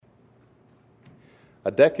A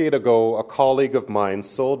decade ago, a colleague of mine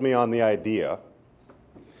sold me on the idea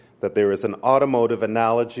that there is an automotive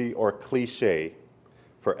analogy or cliche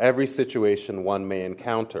for every situation one may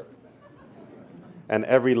encounter and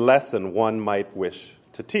every lesson one might wish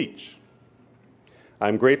to teach.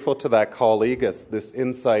 I'm grateful to that colleague, as this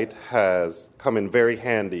insight has come in very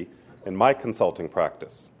handy in my consulting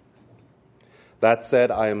practice. That said,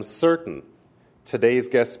 I am certain today's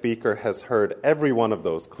guest speaker has heard every one of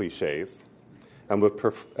those cliches and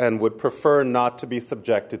would prefer not to be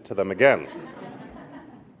subjected to them again.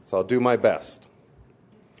 So I'll do my best.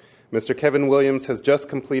 Mr. Kevin Williams has just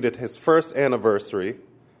completed his first anniversary,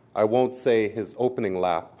 I won't say his opening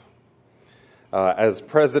lap, as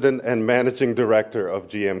President and Managing Director of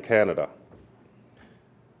GM Canada.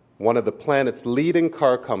 One of the planet's leading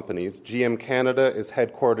car companies, GM Canada is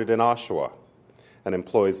headquartered in Oshawa and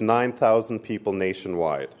employs 9,000 people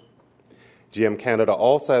nationwide. GM Canada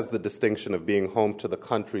also has the distinction of being home to the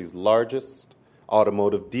country's largest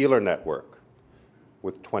automotive dealer network,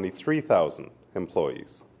 with 23,000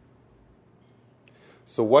 employees.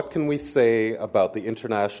 So what can we say about the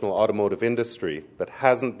international automotive industry that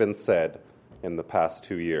hasn't been said in the past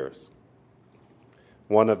 2 years?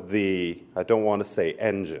 One of the, I don't want to say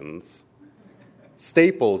engines,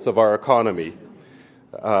 staples of our economy,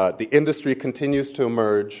 the industry continues to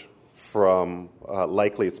emerge from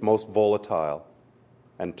likely its most volatile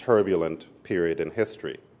and turbulent period in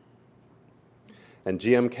history. And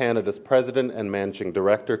GM Canada's President and Managing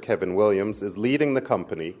Director, Kevin Williams, is leading the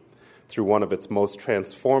company through one of its most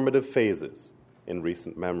transformative phases in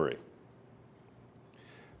recent memory.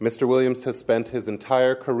 Mr. Williams has spent his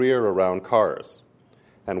entire career around cars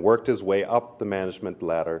and worked his way up the management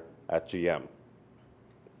ladder at GM.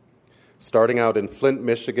 Starting out in Flint,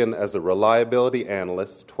 Michigan as a reliability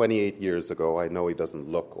analyst 28 years ago, I know he doesn't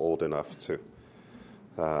look old enough to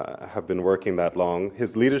have been working that long,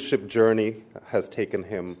 his leadership journey has taken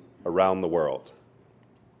him around the world.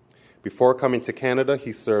 Before coming to Canada,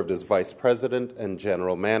 he served as Vice President and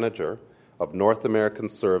General Manager of North American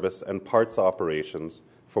Service and Parts Operations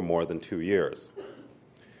for more than 2 years.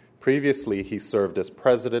 Previously, he served as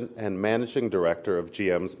President and Managing Director of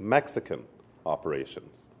GM's Mexican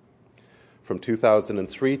operations. From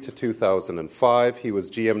 2003 to 2005, he was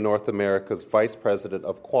GM North America's Vice President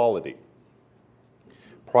of Quality.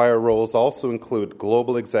 Prior roles also include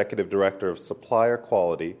Global Executive Director of Supplier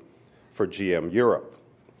Quality for GM Europe,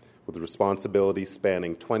 with responsibilities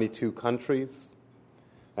spanning 22 countries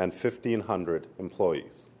and 1,500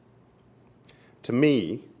 employees. To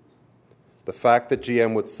me, the fact that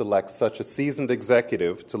GM would select such a seasoned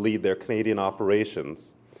executive to lead their Canadian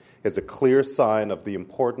operations is a clear sign of the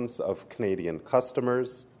importance of Canadian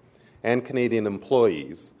customers and Canadian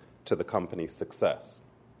employees to the company's success.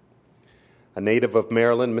 A native of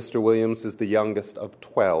Maryland, Mr. Williams is the youngest of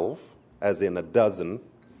 12, as in a dozen,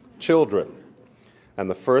 children, and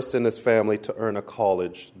the first in his family to earn a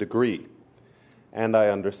college degree. And I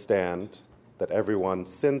understand that everyone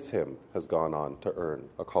since him has gone on to earn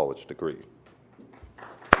a college degree.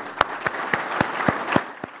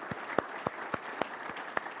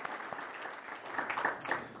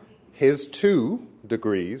 His 2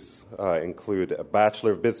 degrees include a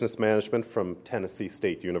Bachelor of Business Management from Tennessee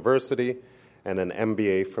State University and an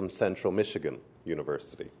MBA from Central Michigan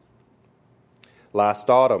University. Last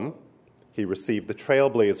autumn, he received the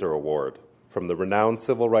Trailblazer Award from the renowned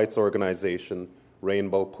civil rights organization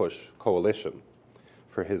Rainbow Push Coalition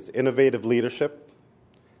for his innovative leadership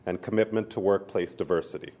and commitment to workplace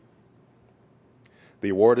diversity. The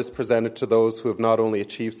award is presented to those who have not only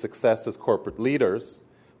achieved success as corporate leaders,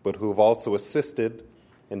 but who have also assisted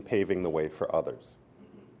in paving the way for others.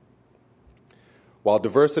 While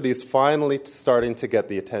diversity is finally starting to get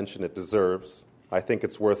the attention it deserves, I think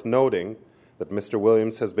it's worth noting that Mr.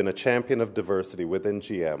 Williams has been a champion of diversity within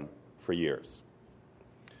GM for years.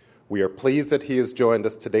 We are pleased that he has joined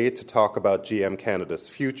us today to talk about GM Canada's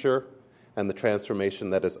future and the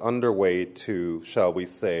transformation that is underway to, shall we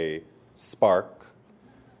say, spark,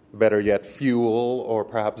 better yet fuel, or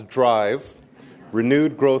perhaps drive,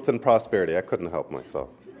 renewed growth and prosperity. I couldn't help myself.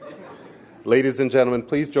 Ladies and gentlemen,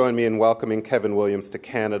 please join me in welcoming Kevin Williams to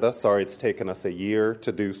Canada. Sorry it's taken us a year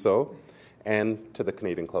to do so, and to the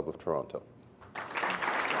Canadian Club of Toronto.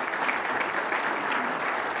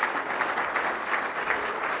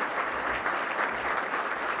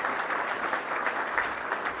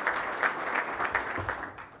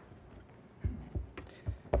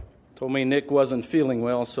 Told me Nick wasn't feeling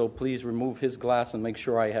well, so please remove his glass and make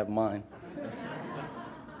sure I have mine.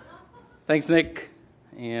 Thanks, Nick.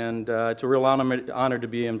 And it's a real honor to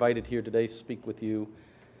be invited here today to speak with you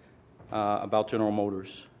about General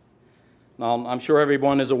Motors. Now, I'm sure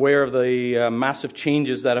everyone is aware of the massive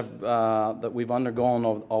changes that we've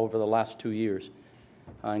undergone over the last 2 years.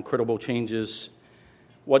 Incredible changes.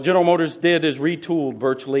 What General Motors did is retooled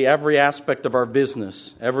virtually every aspect of our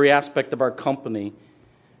business, every aspect of our company,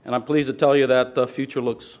 and I'm pleased to tell you that the future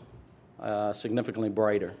looks significantly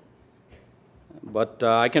brighter. But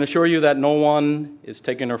I can assure you that no one is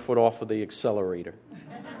taking their foot off of the accelerator.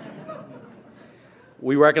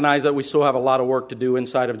 We recognize that we still have a lot of work to do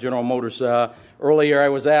inside of General Motors. Earlier I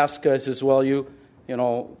was asked, I says, well, you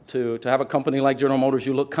know, to have a company like General Motors,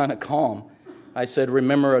 you look kind of calm. I said,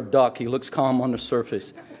 remember a duck, he looks calm on the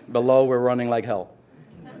surface. Below, we're running like hell.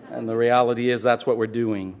 And the reality is that's what we're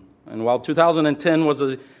doing. And while 2010 was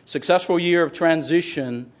a successful year of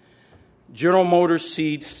transition, General Motors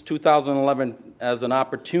sees 2011 as an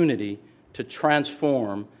opportunity to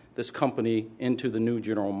transform this company into the new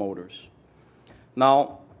General Motors.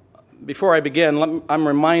 Now, before I begin, I'm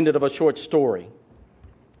reminded of a short story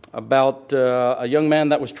about a young man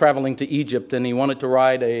that was traveling to Egypt and he wanted to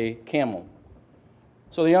ride a camel.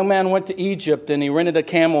 So the young man went to Egypt and he rented a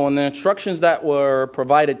camel, and the instructions that were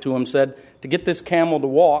provided to him said, to get this camel to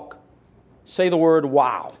walk, say the word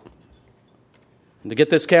wow. And to get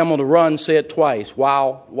this camel to run, say it twice,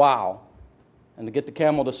 wow, wow. And to get the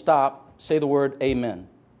camel to stop, say the word amen.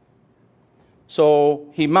 So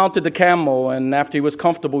he mounted the camel, and after he was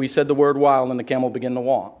comfortable, he said the word wow, and the camel began to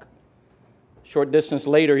walk. Short distance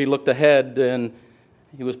later, he looked ahead, and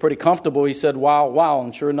he was pretty comfortable. He said, wow, wow,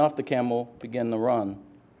 and sure enough, the camel began to run.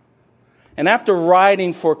 And after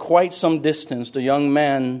riding for quite some distance, the young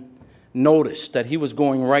man noticed that he was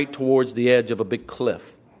going right towards the edge of a big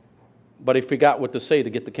cliff. But he forgot what to say to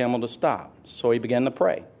get the camel to stop. So he began to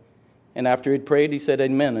pray. And after he'd prayed, he said,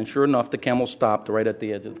 amen. And sure enough, the camel stopped right at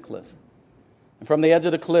the edge of the cliff. And from the edge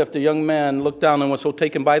of the cliff, the young man looked down and was so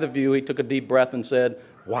taken by the view, he took a deep breath and said,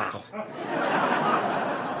 wow.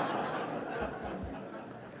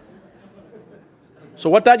 So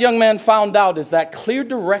what that young man found out is that clear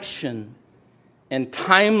direction and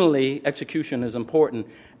timely execution is important,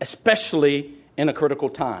 especially in a critical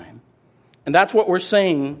time. And that's what we're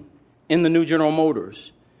saying in the new General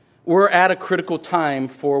Motors. We're at a critical time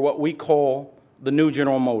for what we call the new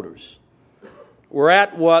General Motors. We're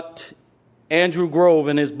at what Andrew Grove,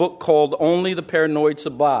 in his book called Only the Paranoid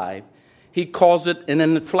Survive, he calls it an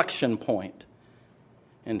inflection point.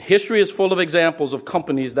 And history is full of examples of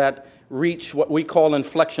companies that reach what we call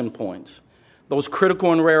inflection points, those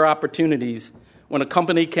critical and rare opportunities when a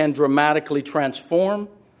company can dramatically transform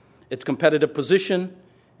its competitive position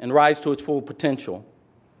and rise to its full potential.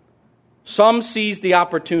 Some seize the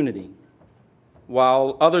opportunity,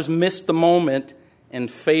 while others miss the moment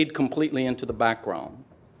and fade completely into the background.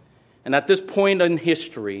 And at this point in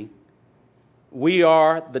history, we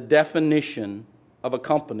are the definition of a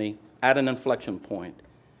company at an inflection point.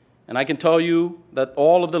 And I can tell you that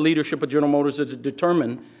all of the leadership of General Motors is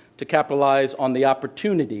determined to capitalize on the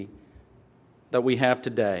opportunity that we have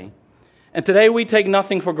today. And today we take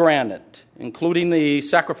nothing for granted, including the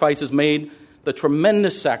sacrifices made, the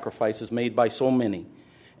tremendous sacrifices made by so many,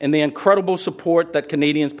 and the incredible support that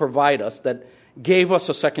Canadians provide us that gave us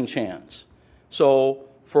a second chance. So,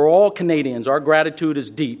 for all Canadians, our gratitude is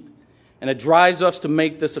deep, and it drives us to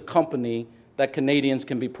make this a company that Canadians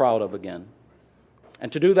can be proud of again.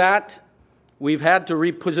 And to do that, we've had to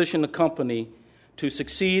reposition the company to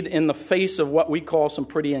succeed in the face of what we call some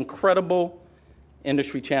pretty incredible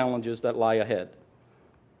industry challenges that lie ahead.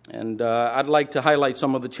 And I'd like to highlight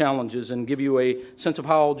some of the challenges and give you a sense of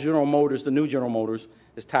how General Motors, the new General Motors,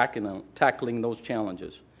 is tackling those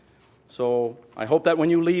challenges. So I hope that when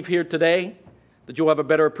you leave here today, that you'll have a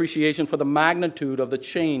better appreciation for the magnitude of the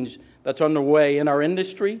change that's underway in our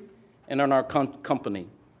industry and in our company.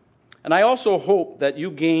 And I also hope that you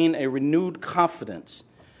gain a renewed confidence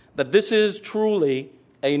that this is truly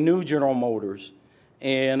a new General Motors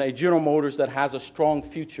and a General Motors that has a strong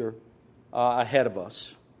future ahead of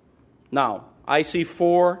us. Now, I see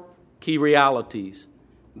 4 key realities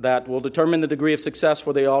that will determine the degree of success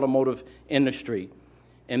for the automotive industry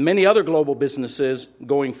and many other global businesses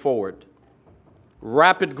going forward.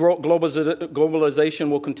 Rapid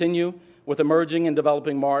globalization will continue with emerging and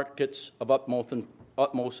developing markets of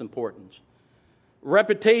utmost importance.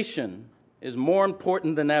 Reputation is more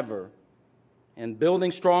important than ever, and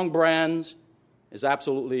building strong brands is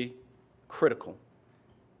absolutely critical.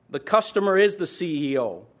 The customer is the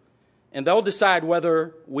CEO, and they'll decide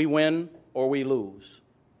whether we win or we lose.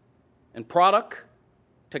 And product,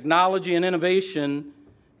 technology, and innovation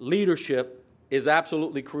leadership is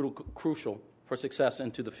absolutely crucial for success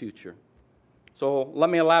into the future. So let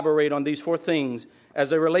me elaborate on these 4 things as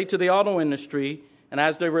they relate to the auto industry and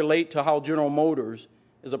as they relate to how General Motors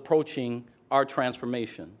is approaching our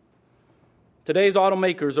transformation. Today's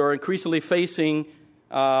automakers are increasingly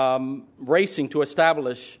racing to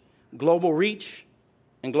establish global reach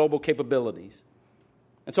and global capabilities.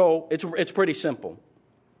 And so it's pretty simple.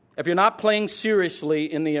 If you're not playing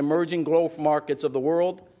seriously in the emerging growth markets of the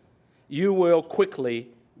world, you will quickly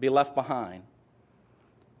be left behind.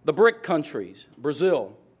 The BRIC countries,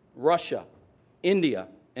 Brazil, Russia, India,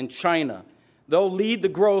 and China, they'll lead the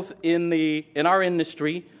growth in our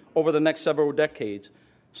industry over the next several decades.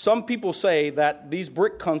 Some people say that these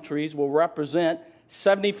BRIC countries will represent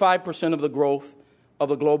 75% of the growth of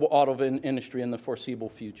the global auto industry in the foreseeable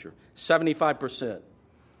future. 75%.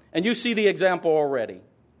 And you see the example already.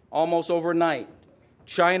 Almost overnight,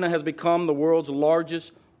 China has become the world's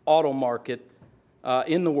largest auto market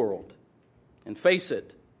in the world. And face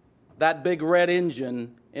it, that big red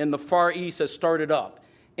engine in the Far East has started up,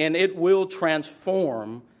 and it will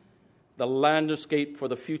transform the landscape for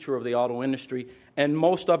the future of the auto industry and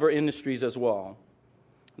most other industries as well.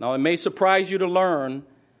 Now, it may surprise you to learn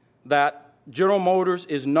that General Motors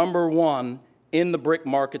is number one in the BRIC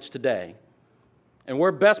markets today. And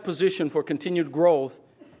we're best positioned for continued growth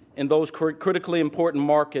in those critically important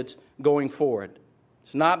markets going forward.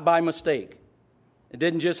 It's not by mistake. It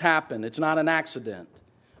didn't just happen. It's not an accident.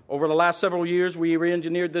 Over the last several years, we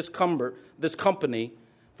re-engineered this company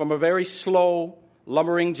from a very slow,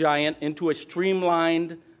 lumbering giant into a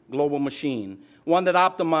streamlined global machine, one that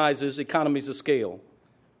optimizes economies of scale,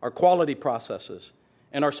 our quality processes,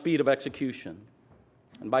 and our speed of execution.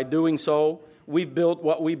 And by doing so, we've built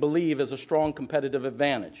what we believe is a strong competitive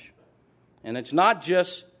advantage. And it's not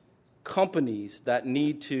just companies that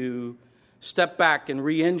need to step back and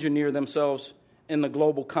re-engineer themselves in the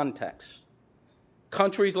global context.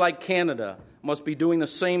 Countries like Canada must be doing the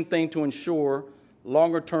same thing to ensure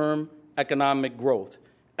longer-term economic growth,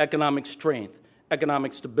 economic strength,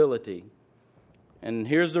 economic stability. And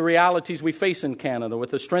here's the realities we face in Canada.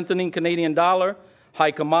 With the strengthening Canadian dollar,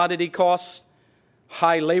 high commodity costs,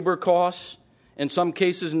 high labor costs, in some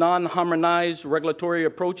cases non-harmonized regulatory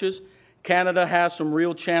approaches, Canada has some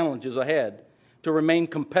real challenges ahead to remain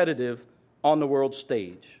competitive on the world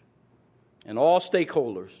stage. And all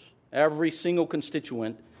stakeholders, every single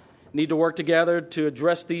constituent, need to work together to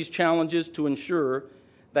address these challenges to ensure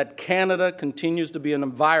that Canada continues to be an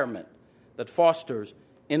environment that fosters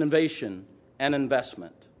innovation and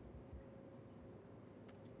investment.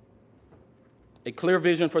 A clear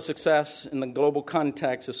vision for success in the global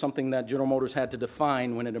context is something that General Motors had to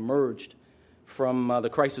define when it emerged from the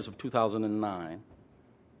crisis of 2009.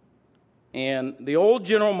 And the old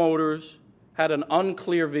General Motors had an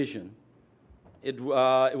unclear vision. It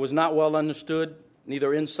was not well understood,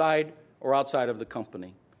 neither inside or outside of the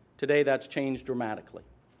company. Today, that's changed dramatically.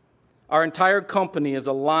 Our entire company is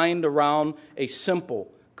aligned around a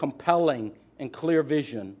simple, compelling, and clear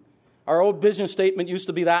vision. Our old business statement used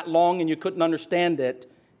to be that long and you couldn't understand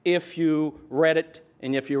it if you read it,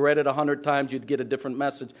 and if you read it 100 times, you'd get a different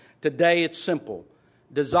message. Today, it's simple.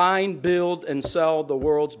 Design, build, and sell the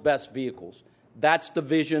world's best vehicles. That's the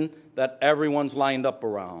vision that everyone's lined up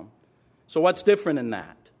around. So what's different in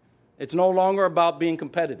that? It's no longer about being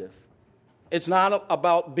competitive. It's not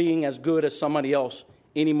about being as good as somebody else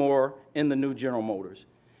anymore in the new General Motors.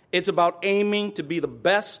 It's about aiming to be the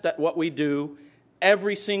best at what we do,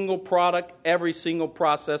 every single product, every single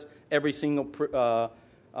process, every single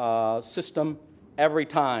system, every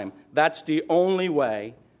time. That's the only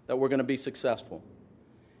way that we're going to be successful.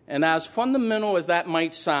 And as fundamental as that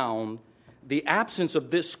might sound, the absence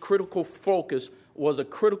of this critical focus was a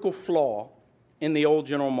critical flaw in the old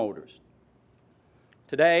General Motors.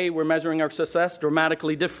 Today, we're measuring our success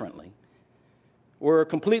dramatically differently. We're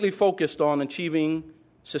completely focused on achieving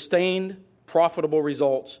sustained, profitable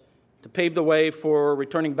results to pave the way for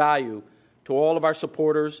returning value to all of our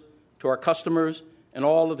supporters, to our customers, and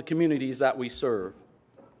all of the communities that we serve.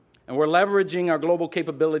 And we're leveraging our global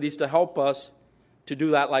capabilities to help us to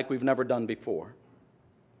do that like we've never done before.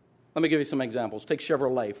 Let me give you some examples. Take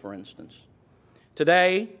Chevrolet, for instance.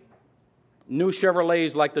 Today, new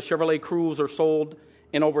Chevrolets like the Chevrolet Cruze are sold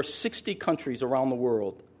in over 60 countries around the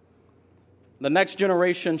world. The next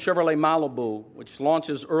generation Chevrolet Malibu, which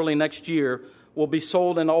launches early next year, will be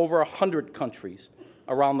sold in over 100 countries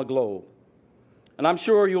around the globe. And I'm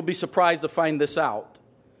sure you'll be surprised to find this out,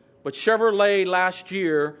 but Chevrolet last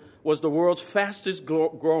year was the world's fastest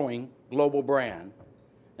growing global brand.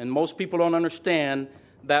 And most people don't understand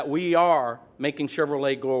that we are making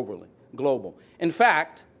Chevrolet global. In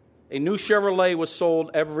fact, a new Chevrolet was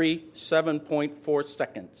sold every 7.4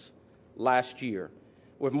 seconds last year,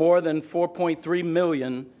 with more than 4.3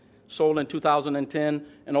 million sold in 2010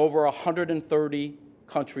 in over 130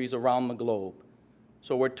 countries around the globe.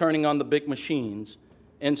 So we're turning on the big machines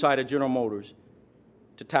inside of General Motors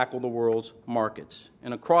to tackle the world's markets.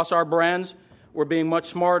 And across our brands, we're being much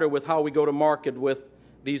smarter with how we go to market with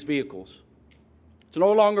these vehicles. It's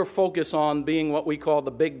no longer focused on being what we call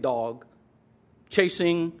the big dog,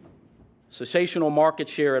 chasing sensational market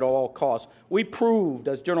share at all costs. We proved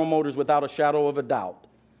as General Motors without a shadow of a doubt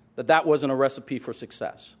that that wasn't a recipe for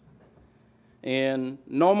success. And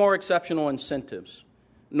no more exceptional incentives.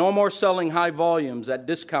 No more selling high volumes at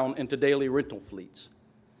discount into daily rental fleets.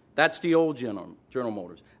 That's the old General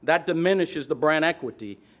Motors. That diminishes the brand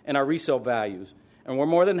equity and our resale values. And we're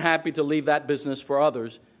more than happy to leave that business for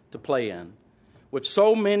others to play in. With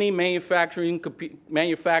so many manufacturers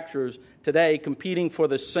today competing for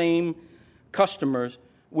the same customers,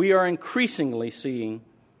 we are increasingly seeing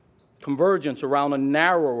convergence around a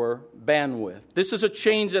narrower bandwidth. This is a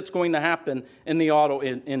change that's going to happen in the auto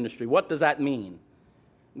industry. What does that mean?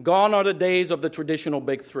 Gone are the days of the traditional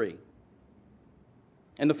big three.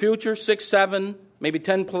 In the future, 6, 7, maybe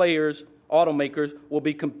 10 players, automakers, will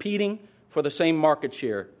be competing for the same market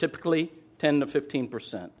share, typically 10 to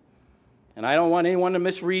 15%. And I don't want anyone to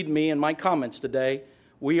misread me in my comments today.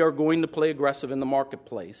 We are going to play aggressive in the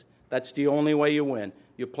marketplace. That's the only way you win.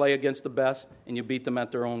 You play against the best, and you beat them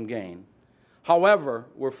at their own game. However,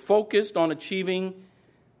 we're focused on achieving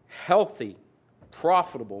healthy,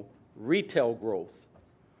 profitable retail growth,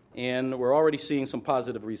 and we're already seeing some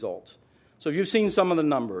positive results. So you've seen some of the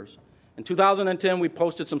numbers. In 2010, we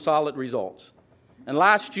posted some solid results. And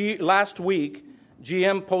last week,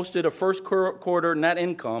 GM posted a first quarter net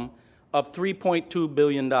income of $3.2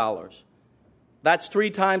 billion. That's 3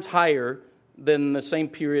 times higher than the same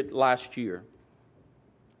period last year.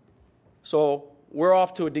 So we're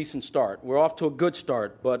off to a decent start. We're off to a good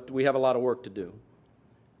start, but we have a lot of work to do.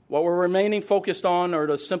 What we're remaining focused on are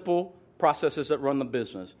the simple processes that run the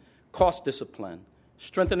business: cost discipline,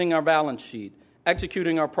 strengthening our balance sheet,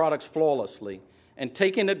 executing our products flawlessly, and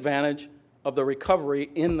taking advantage of the recovery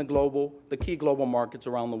in the key global markets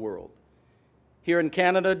around the world. Here in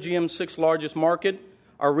Canada, GM's 6th largest market,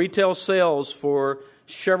 our retail sales for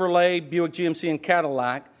Chevrolet, Buick GMC, and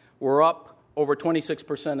Cadillac were up over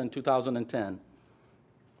 26% in 2010.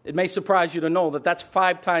 It may surprise you to know that that's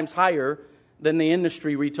 5 times higher than the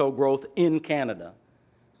industry retail growth in Canada.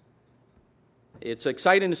 It's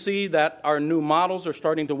exciting to see that our new models are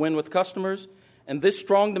starting to win with customers, and this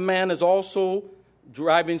strong demand is also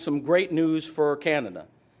driving some great news for Canada.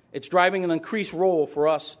 It's driving an increased role for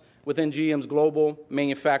us within GM's global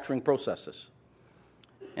manufacturing processes.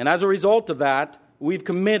 And as a result of that, we've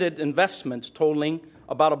committed investments totaling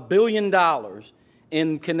about $1 billion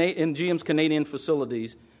in GM's Canadian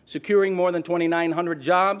facilities, securing more than 2,900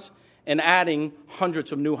 jobs and adding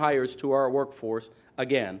hundreds of new hires to our workforce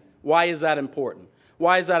again. Why is that important?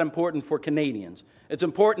 Why is that important for Canadians? It's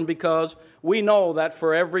important because we know that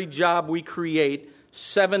for every job we create,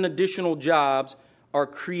 7 additional jobs are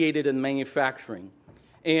created in manufacturing.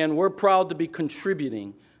 And we're proud to be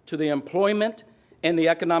contributing to the employment and the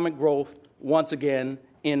economic growth once again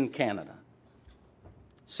in Canada.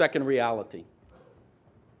 Second reality.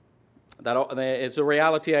 It's a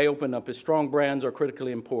reality I open up, is strong brands are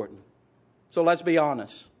critically important. So let's be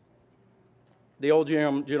honest. The old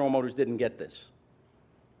General Motors didn't get this.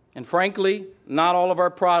 And frankly, not all of our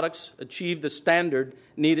products achieve the standard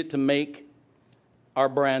needed to make our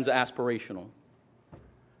brands aspirational.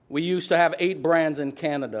 We used to have 8 brands in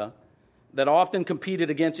Canada that often competed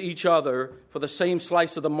against each other for the same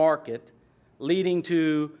slice of the market, leading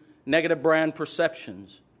to negative brand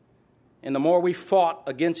perceptions. And the more we fought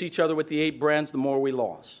against each other with the 8 brands, the more we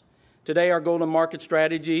lost. Today, our go-to-market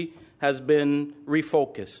strategy has been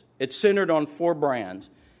refocused. It's centered on 4 brands: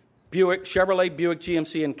 Chevrolet, Buick,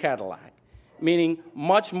 GMC, and Cadillac, meaning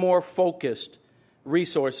much more focused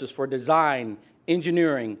resources for design,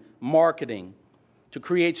 engineering, marketing, to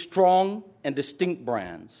create strong and distinct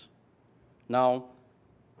brands. Now,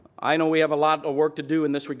 I know we have a lot of work to do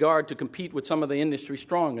in this regard to compete with some of the industry's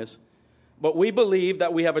strongest, but we believe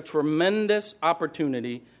that we have a tremendous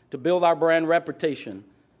opportunity to build our brand reputation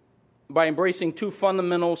by embracing 2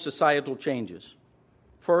 fundamental societal changes.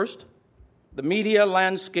 First, the media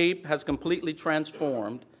landscape has completely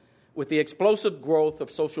transformed with the explosive growth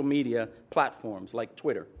of social media platforms like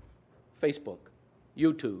Twitter, Facebook,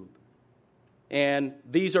 YouTube. And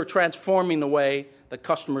these are transforming the way that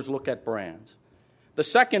customers look at brands. The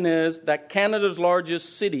second is that Canada's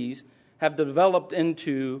largest cities have developed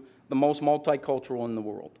into the most multicultural in the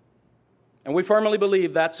world. And we firmly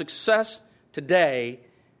believe that to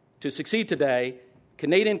succeed today,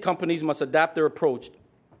 Canadian companies must adapt their approach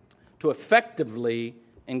to effectively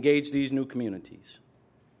engage these new communities.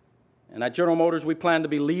 And at General Motors, we plan to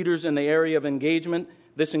be leaders in the area of engagement,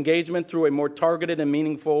 this engagement through a more targeted and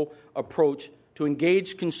meaningful approach to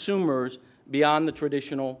engage consumers beyond the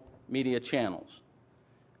traditional media channels.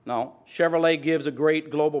 Now, Chevrolet gives a great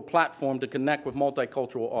global platform to connect with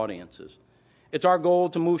multicultural audiences. It's our goal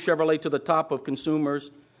to move Chevrolet to the top of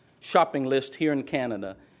consumers' shopping list here in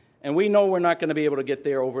Canada. And we know we're not going to be able to get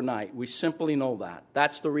there overnight. We simply know that.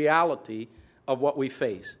 That's the reality of what we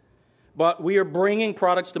face. But we are bringing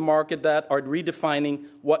products to market that are redefining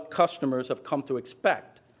what customers have come to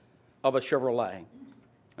expect of a Chevrolet.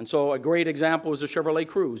 And so a great example is the Chevrolet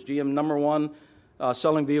Cruze, GM number one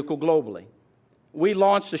selling vehicle globally. We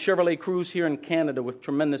launched the Chevrolet Cruze here in Canada with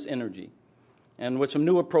tremendous energy and with some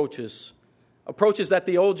new approaches that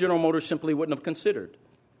the old General Motors simply wouldn't have considered.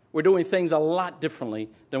 We're doing things a lot differently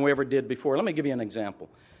than we ever did before. Let me give you an example.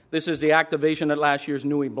 This is the activation at last year's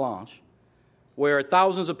Nuit Blanche, where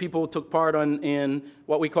thousands of people took part in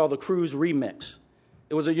what we call the Cruze Remix.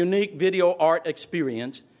 It was a unique video art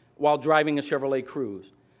experience while driving a Chevrolet Cruze.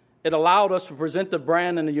 It allowed us to present the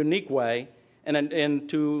brand in a unique way and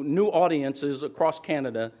to new audiences across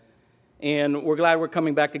Canada, and we're glad we're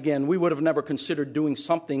coming back again. We would have never considered doing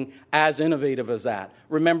something as innovative as that.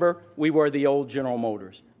 Remember, we were the old General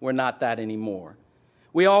Motors. We're not that anymore.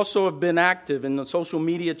 We also have been active in the social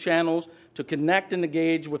media channels to connect and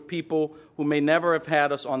engage with people who may never have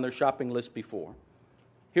had us on their shopping list before.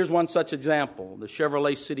 Here's one such example, the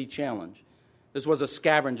Chevrolet City Challenge. This was a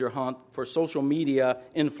scavenger hunt for social media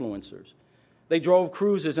influencers. They drove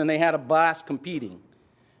cruises and they had a blast competing.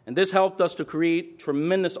 And this helped us to create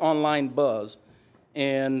tremendous online buzz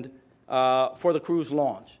and for the Cruze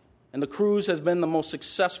launch. And the Cruze has been the most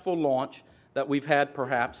successful launch that we've had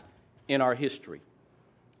perhaps in our history.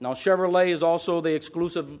 Now, Chevrolet is also the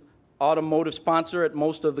exclusive automotive sponsor at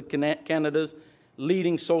most of Canada's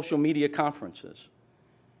leading social media conferences.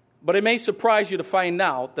 But it may surprise you to find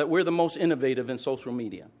out that we're the most innovative in social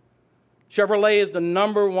media. Chevrolet is the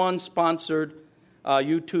number one sponsored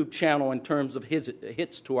YouTube channel in terms of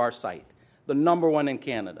hits to our site, the number one in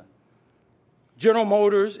Canada. General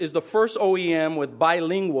Motors is the first OEM with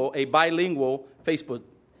a bilingual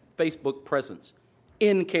Facebook presence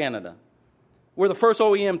in Canada. We're the first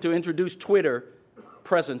OEM to introduce Twitter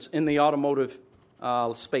presence in the automotive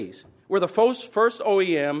space. We're the first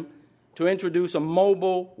OEM to introduce a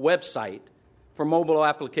mobile website for mobile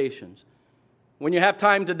applications. When you have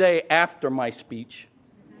time today after my speech,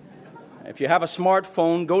 if you have a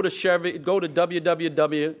smartphone, go to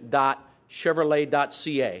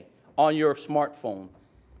www.chevrolet.ca on your smartphone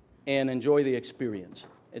and enjoy the experience.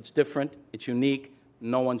 It's different, it's unique,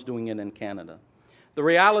 no one's doing it in Canada. The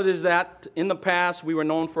reality is that in the past we were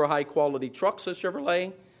known for high-quality trucks as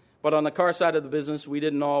Chevrolet, but on the car side of the business we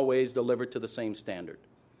didn't always deliver to the same standard.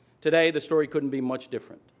 Today the story couldn't be much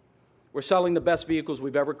different. We're selling the best vehicles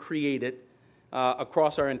we've ever created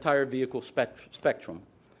across our entire vehicle spectrum.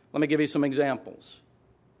 Let me give you some examples.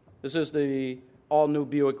 This is the all-new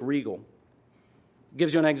Buick Regal. It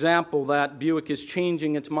gives you an example that Buick is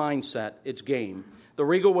changing its mindset, its game. The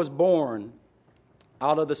Regal was born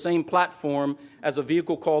out of the same platform as a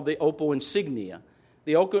vehicle called the Opel Insignia.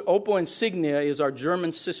 The Opel Insignia is our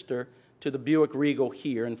German sister to the Buick Regal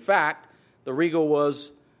here. In fact, the Regal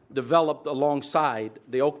was developed alongside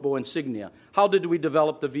the Opel Insignia. How did we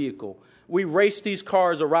develop the vehicle? We raced these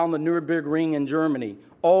cars around the Nürburgring in Germany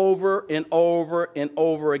over and over and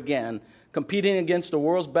over again, competing against the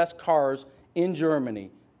world's best cars in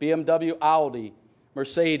Germany. BMW, Audi,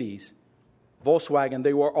 Mercedes, Volkswagen,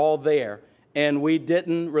 they were all there. And we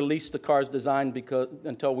didn't release the car's design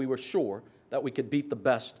until we were sure that we could beat the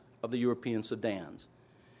best of the European sedans.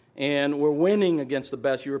 And we're winning against the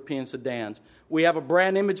best European sedans. We have a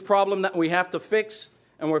brand image problem that we have to fix,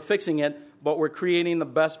 and we're fixing it, but we're creating the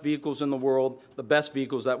best vehicles in the world, the best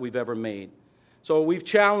vehicles that we've ever made. So we've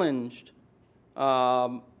challenged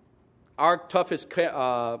our toughest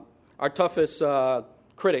critics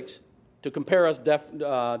to compare us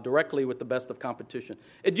directly with the best of competition.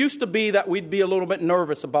 It used to be that we'd be a little bit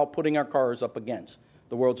nervous about putting our cars up against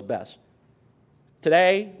the world's best.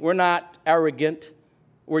 Today, we're not arrogant.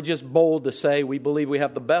 We're just bold to say we believe we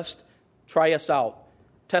have the best. Try us out.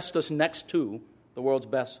 Test us next to the world's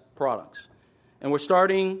best products. And we're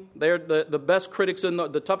starting, the best critics,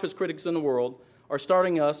 the toughest critics in the world are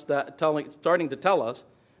starting to tell us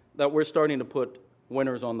that we're starting to put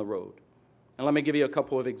winners on the road. And let me give you a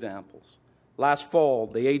couple of examples. Last fall,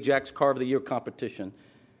 the Ajax Car of the Year competition,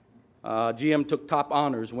 GM took top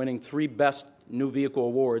honors, winning 3 Best New Vehicle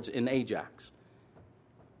awards in Ajax.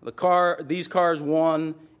 These cars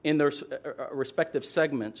won in their respective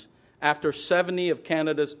segments after 70 of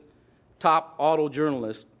Canada's top auto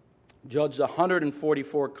journalists judged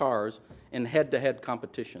 144 cars in head-to-head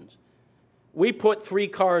competitions. We put 3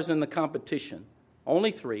 cars in the competition,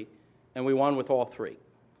 only 3, and we won with all 3.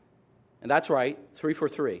 And that's right, 3 for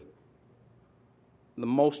 3. The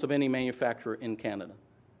most of any manufacturer in Canada,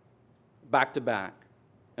 back to back.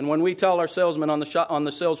 And when we tell our salesmen on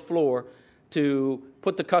the sales floor to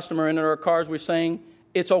put the customer into our cars, we're saying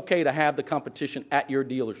it's okay to have the competition at your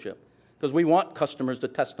dealership because we want customers to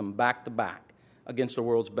test them back to back against the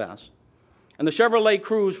world's best. And the Chevrolet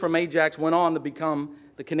Cruze from Ajax went on to become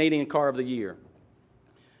the Canadian Car of the Year.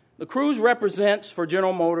 The Cruze represents for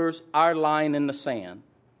General Motors our line in the sand,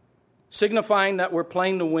 signifying that we're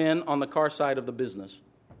playing to win on the car side of the business.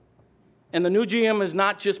 And the new GM is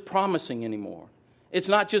not just promising anymore. It's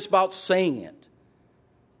not just about saying it.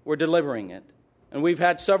 We're delivering it. And we've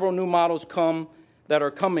had several new models that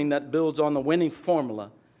are coming that builds on the winning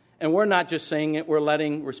formula. And we're not just saying it, we're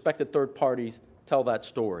letting respected third parties tell that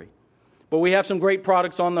story. But we have some great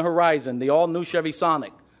products on the horizon. The all-new Chevy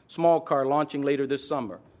Sonic, small car, launching later this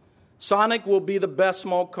summer. Sonic will be the best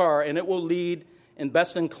small car, and it will lead in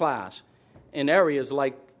best-in-class in areas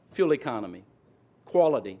like fuel economy,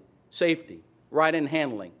 quality, safety, ride and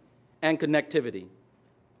handling, and connectivity.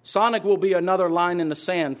 Sonic will be another line in the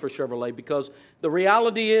sand for Chevrolet because the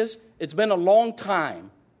reality is it's been a long time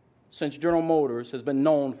since General Motors has been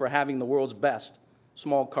known for having the world's best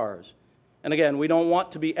small cars. And again, we don't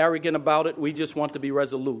want to be arrogant about it. We just want to be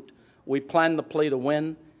resolute. We plan to play to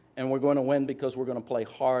win, and we're going to win because we're going to play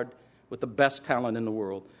hard with the best talent in the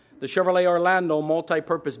world. The Chevrolet Orlando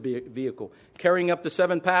multi-purpose vehicle, carrying up to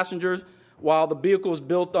 7 passengers, while the vehicle is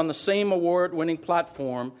built on the same award-winning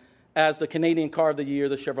platform as the Canadian Car of the Year,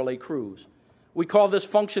 the Chevrolet Cruze. We call this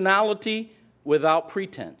functionality without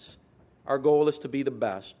pretense. Our goal is to be the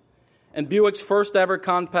best. And Buick's first ever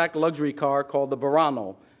compact luxury car called the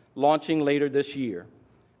Verano, launching later this year.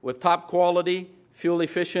 With top quality, fuel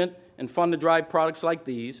efficient, and fun to drive products like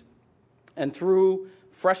these, and through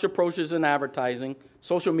fresh approaches in advertising,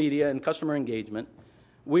 social media, and customer engagement,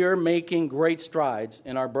 we are making great strides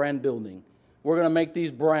in our brand building. We're going to make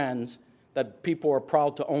these brands that people are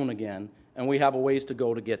proud to own again, and we have a ways to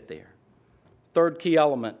go to get there. Third key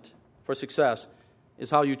element for success is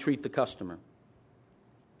how you treat the customer.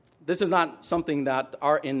 This is not something that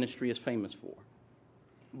our industry is famous for,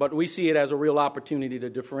 but we see it as a real opportunity to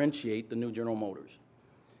differentiate the new General Motors.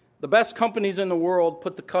 The best companies in the world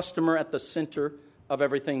put the customer at the center of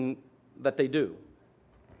everything that they do.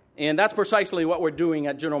 And that's precisely what we're doing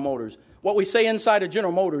at General Motors. What we say inside of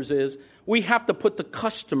General Motors is we have to put the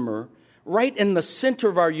customer right in the center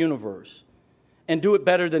of our universe and do it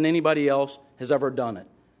better than anybody else has ever done it,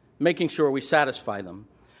 making sure we satisfy them.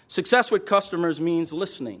 Success with customers means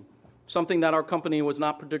listening, something that our company was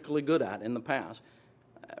not particularly good at in the past.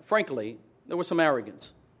 Frankly, there was some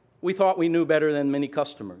arrogance. We thought we knew better than many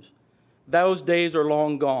customers. Those days are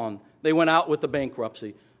long gone. They went out with the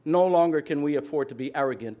bankruptcy. No longer can we afford to be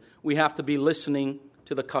arrogant. We have to be listening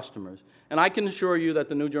to the customers. And I can assure you that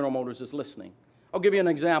the new General Motors is listening. I'll give you an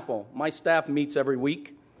example. My staff meets every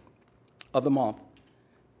week of the month.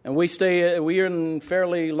 And we're in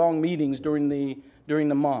fairly long meetings during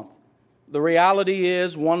the month. The reality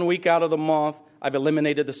is 1 week out of the month, I've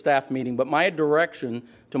eliminated the staff meeting. But my direction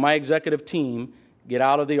to my executive team, get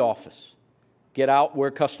out of the office. Get out where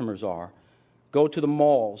customers are. Go to the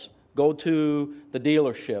malls. Go to the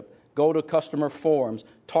dealership. Go to customer forums.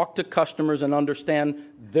 Talk to customers and understand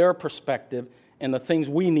their perspective and the things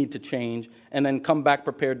we need to change, and then come back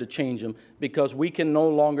prepared to change them, because we can no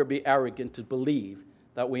longer be arrogant to believe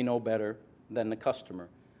that we know better than the customer.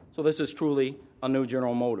 So this is truly a new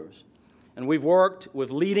General Motors. And we've worked with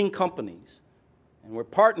leading companies, and we're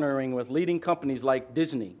partnering with leading companies like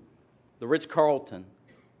Disney, the Ritz-Carlton,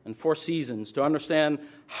 and Four Seasons to understand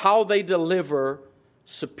how they deliver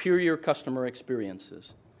superior customer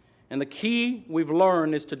experiences. And the key we've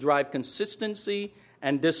learned is to drive consistency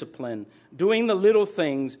and discipline, doing the little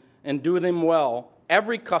things and do them well,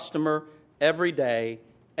 every customer, every day,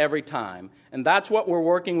 every time. And that's what we're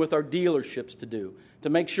working with our dealerships to do, to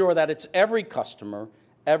make sure that it's every customer,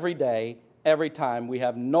 every day, every time. We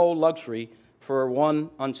have no luxury for one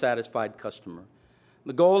unsatisfied customer.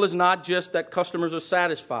 The goal is not just that customers are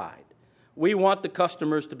satisfied. We want the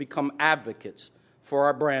customers to become advocates for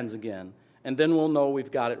our brands again, and then we'll know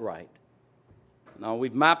we've got it right. Now,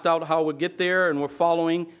 we've mapped out how we'll get there, and we're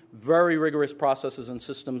following very rigorous processes and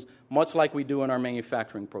systems, much like we do in our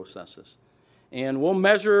manufacturing processes. And we'll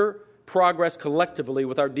measure progress collectively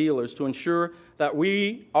with our dealers to ensure that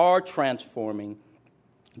we are transforming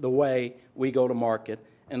the way we go to market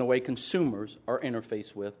and the way consumers are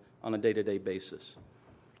interfaced with on a day-to-day basis.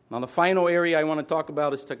 Now, the final area I want to talk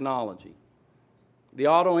about is technology. The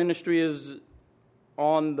auto industry is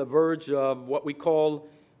on the verge of what we call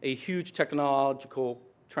a huge technological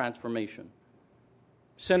transformation,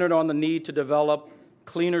 centered on the need to develop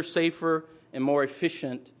cleaner, safer, and more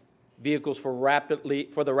efficient vehicles for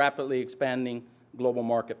the rapidly expanding global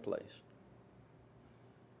marketplace.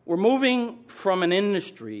 We're moving from an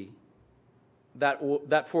industry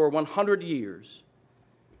that for 100 years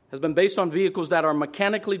has been based on vehicles that are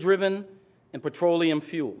mechanically driven and petroleum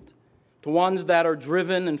fueled to ones that are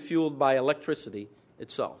driven and fueled by electricity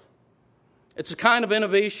itself. It's a kind of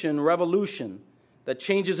innovation, revolution, that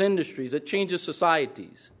changes industries, it changes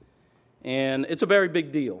societies, and it's a very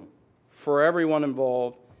big deal for everyone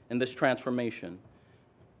involved in this transformation.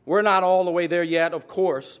 We're not all the way there yet, of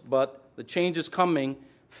course, but the change is coming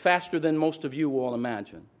faster than most of you will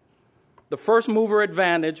imagine. The first mover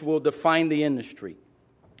advantage will define the industry.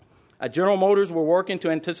 At General Motors, we're working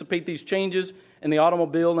to anticipate these changes in the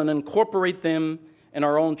automobile and incorporate them in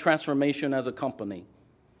our own transformation as a company.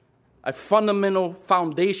 A fundamental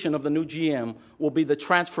foundation of the new GM will be the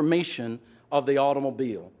transformation of the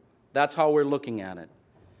automobile. That's how we're looking at it.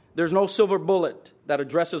 There's no silver bullet that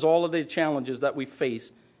addresses all of the challenges that we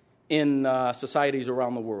face in societies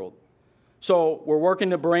around the world. So we're working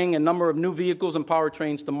to bring a number of new vehicles and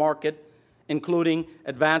powertrains to market, including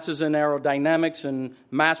advances in aerodynamics and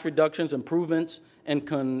mass reductions, improvements in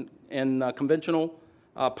conventional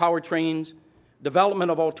powertrains, development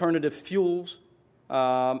of alternative fuels,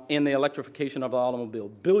 in the electrification of the automobile.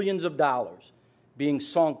 Billions of dollars being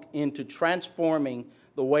sunk into transforming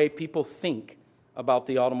the way people think about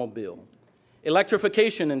the automobile.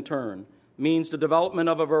 Electrification, in turn, means the development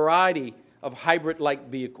of a variety of hybrid-like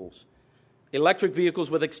vehicles. Electric vehicles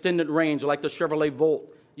with extended range, like the Chevrolet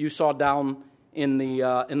Volt you saw down in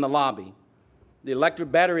the lobby. The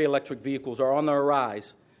battery electric vehicles are on the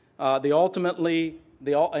rise. Ultimately,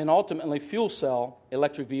 fuel cell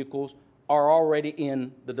electric vehicles are already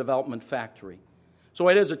in the development factory. So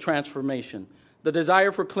it is a transformation. The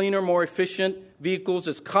desire for cleaner, more efficient vehicles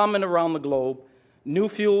is common around the globe. New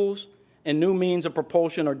fuels and new means of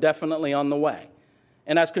propulsion are definitely on the way.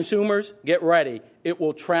 And as consumers, get ready. It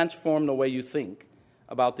will transform the way you think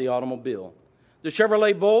about the automobile. The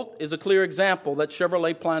Chevrolet Volt is a clear example that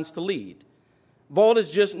Chevrolet plans to lead. Volt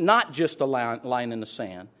is not just a line in the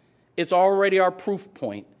sand. It's already our proof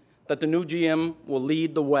point that the new GM will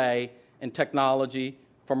lead the way in technology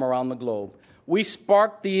from around the globe. We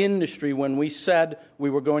sparked the industry when we said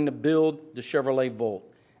we were going to build the Chevrolet Volt.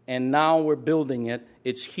 And now we're building it.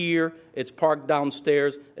 It's here. It's parked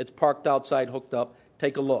downstairs. It's parked outside, hooked up.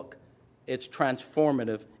 Take a look. It's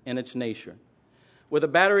transformative in its nature. With a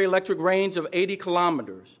battery electric range of 80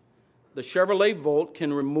 kilometers, the Chevrolet Volt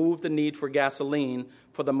can remove the need for gasoline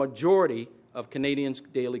for the majority of Canadians'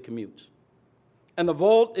 daily commutes. And the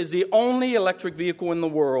Volt is the only electric vehicle in the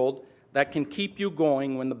world that can keep you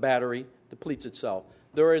going when the battery depletes itself.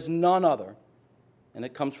 There is none other, and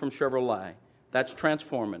it comes from Chevrolet. That's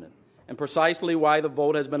transformative, and precisely why the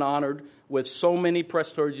Volt has been honored with so many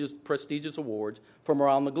prestigious awards from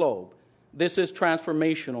around the globe. This is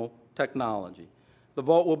transformational technology. The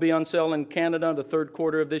Volt will be on sale in Canada in the third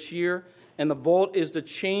quarter of this year, and the Volt is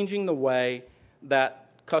changing the way that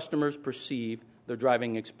customers perceive their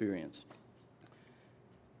driving experience.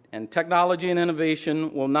 And technology and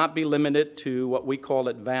innovation will not be limited to what we call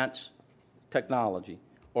advanced technology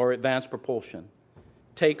or advanced propulsion.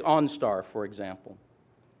 Take OnStar, for example.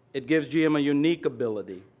 It gives GM a unique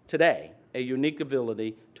ability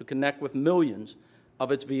to connect with millions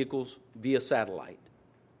of its vehicles via satellite.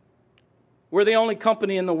 We're the only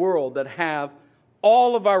company in the world that have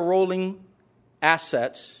all of our rolling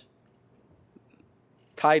assets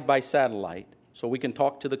tied by satellite so we can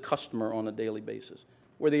talk to the customer on a daily basis.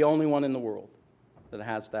 We're the only one in the world that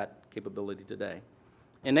has that capability today.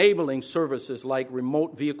 Enabling services like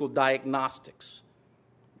remote vehicle diagnostics,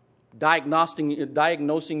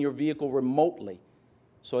 diagnosing your vehicle remotely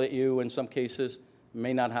so that you, in some cases,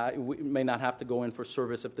 may not have to go in for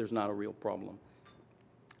service if there's not a real problem.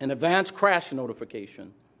 An advanced crash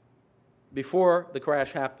notification before the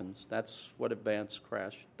crash happens. That's what advanced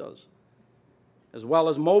crash does. As well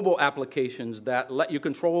as mobile applications that let you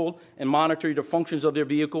control and monitor the functions of your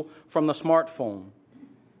vehicle from the smartphone.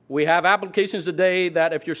 We have applications today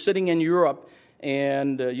that if you're sitting in Europe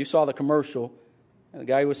and you saw the commercial, the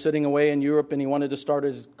guy was sitting away in Europe and he wanted to start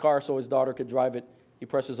his car so his daughter could drive it. He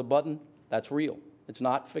presses a button. That's real. It's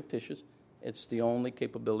not fictitious. It's the only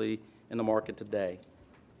capability in the market today.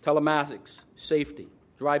 Telematics, safety,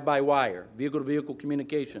 drive-by-wire, vehicle-to-vehicle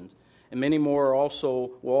communications, and many more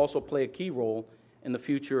will also play a key role in the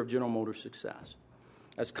future of General Motors' success.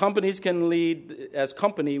 As company,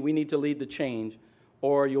 we need to lead the change,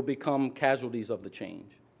 or you'll become casualties of the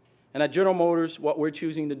change. And at General Motors, what we're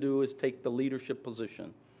choosing to do is take the leadership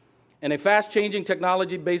position. In a fast-changing,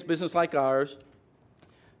 technology-based business like ours,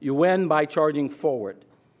 you win by charging forward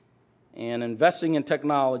and investing in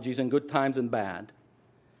technologies in good times and bad.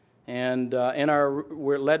 And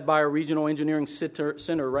we're led by our regional engineering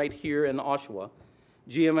center right here in Oshawa.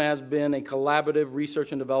 GM has been a collaborative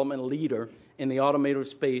research and development leader in the automotive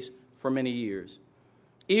space for many years.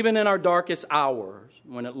 Even in our darkest hours,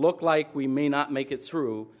 when it looked like we may not make it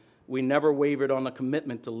through, we never wavered on the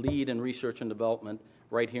commitment to lead in research and development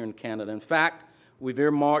right here in Canada. In fact, we've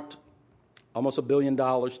earmarked almost $1 billion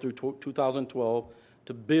through 2012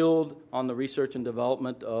 to build on the research and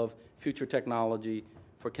development of future technology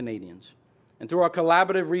for Canadians. And through our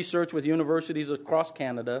collaborative research with universities across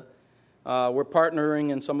Canada, we're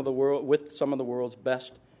partnering with some of the world's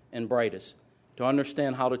best and brightest to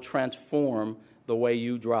understand how to transform the way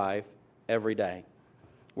you drive every day.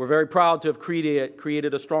 We're very proud to have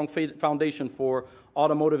created a strong foundation for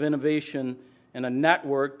automotive innovation and a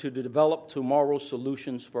network to develop tomorrow's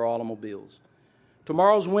solutions for automobiles.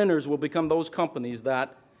 Tomorrow's winners will become those companies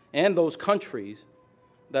and those countries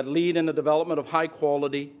that lead in the development of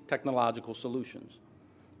high-quality technological solutions.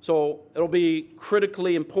 So it'll be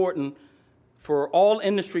critically important for all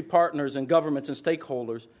industry partners and governments and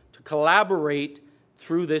stakeholders to collaborate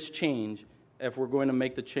through this change if we're going to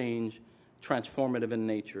make the change transformative in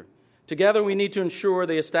nature. Together, we need to ensure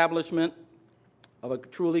the establishment of a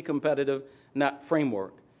truly competitive net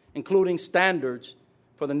framework, including standards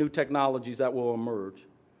for the new technologies that will emerge,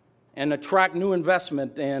 and attract new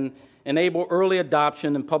investment and enable early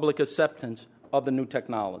adoption and public acceptance of the new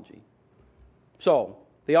technology. So,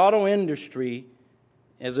 the auto industry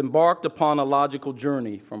has embarked upon a logical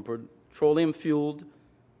journey from petroleum-fueled,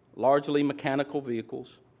 largely mechanical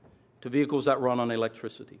vehicles to vehicles that run on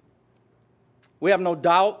electricity. We have no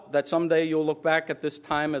doubt that someday you'll look back at this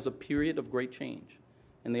time as a period of great change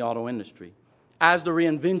in the auto industry, as the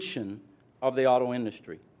reinvention of the auto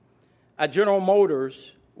industry. At General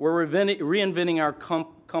Motors, we're reinventing our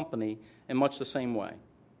company in much the same way.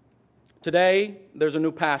 Today, there's a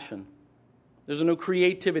new passion, there's a new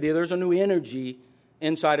creativity, there's a new energy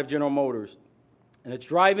inside of General Motors, and it's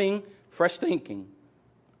driving fresh thinking,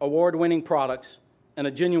 award-winning products, and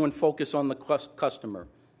a genuine focus on the customer,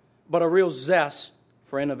 but a real zest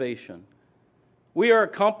for innovation. We are a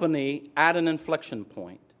company at an inflection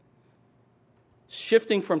point,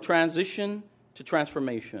 shifting from transition to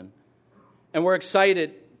transformation, and we're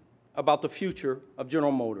excited about the future of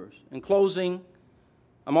General Motors. In closing,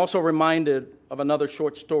 I'm also reminded of another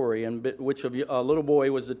short story in which a little boy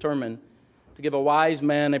was determined to give a wise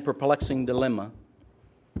man a perplexing dilemma.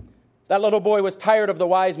 That little boy was tired of the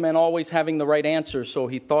wise man always having the right answer, so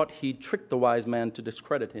he thought he'd trick the wise man to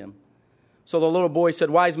discredit him. So the little boy said,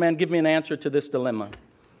 "Wise man, give me an answer to this dilemma.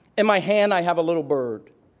 In my hand, I have a little bird.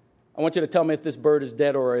 I want you to tell me if this bird is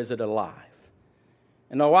dead or is it alive."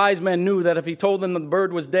 And the wise man knew that if he told them the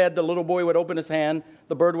bird was dead, the little boy would open his hand,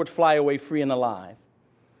 the bird would fly away free and alive.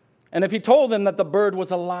 And if he told them that the bird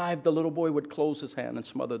was alive, the little boy would close his hand and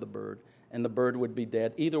smother the bird, and the bird would be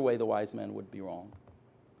dead. Either way, the wise man would be wrong.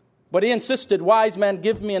 But he insisted, "Wise man,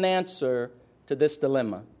 give me an answer to this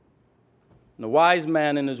dilemma." And the wise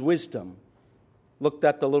man, in his wisdom, looked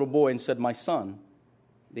at the little boy and said, "My son,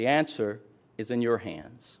 the answer is in your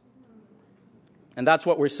hands." And that's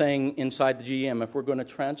what we're saying inside the GM. If we're going to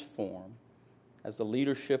transform as the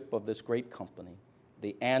leadership of this great company,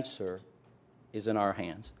 the answer is in our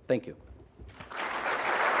hands. Thank you.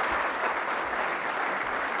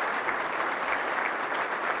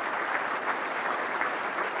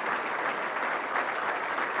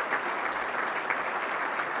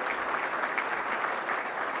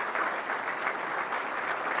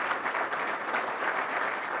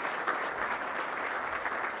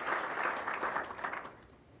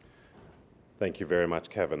 Thank you very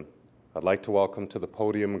much, Kevin. I'd like to welcome to the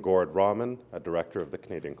podium Gord Rahman, a director of the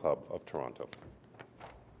Canadian Club of Toronto.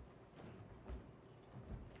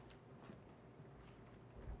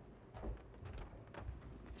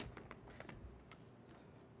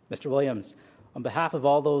 Mr. Williams, on behalf of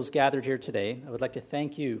all those gathered here today, I would like to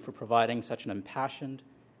thank you for providing such an impassioned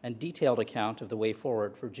and detailed account of the way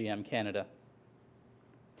forward for GM Canada.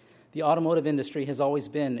 The automotive industry has always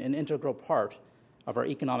been an integral part of our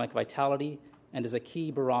economic vitality and is a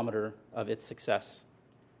key barometer of its success.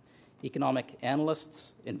 Economic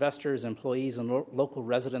analysts, investors, employees, and local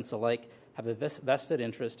residents alike have a vested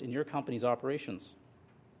interest in your company's operations.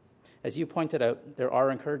 As you pointed out, there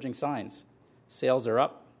are encouraging signs. Sales are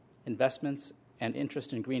up, investments and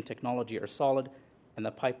interest in green technology are solid, and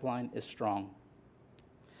the pipeline is strong.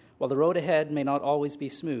 While the road ahead may not always be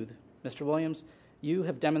smooth, Mr. Williams, you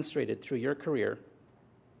have demonstrated through your career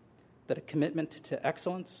that a commitment to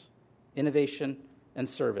excellence, innovation, and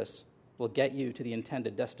service will get you to the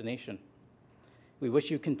intended destination. We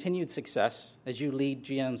wish you continued success as you lead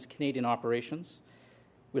GM's Canadian operations.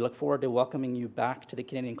 We look forward to welcoming you back to the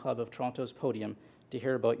Canadian Club of Toronto's podium to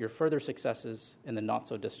hear about your further successes in the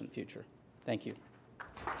not-so-distant future. Thank you.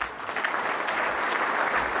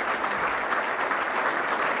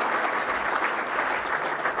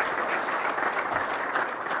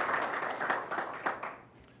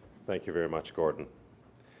 Thank you very much, Gordon.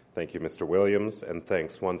 Thank you, Mr. Williams, and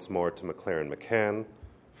thanks once more to McLaren McCann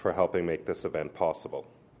for helping make this event possible.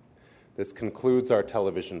 This concludes our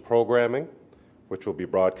television programming, which will be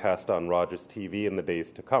broadcast on Rogers TV in the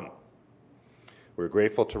days to come. We're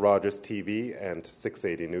grateful to Rogers TV and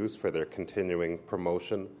 680 News for their continuing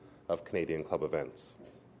promotion of Canadian Club events.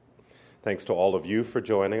 Thanks to all of you for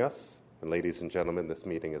joining us, and ladies and gentlemen, this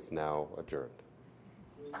meeting is now adjourned.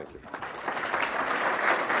 Thank you.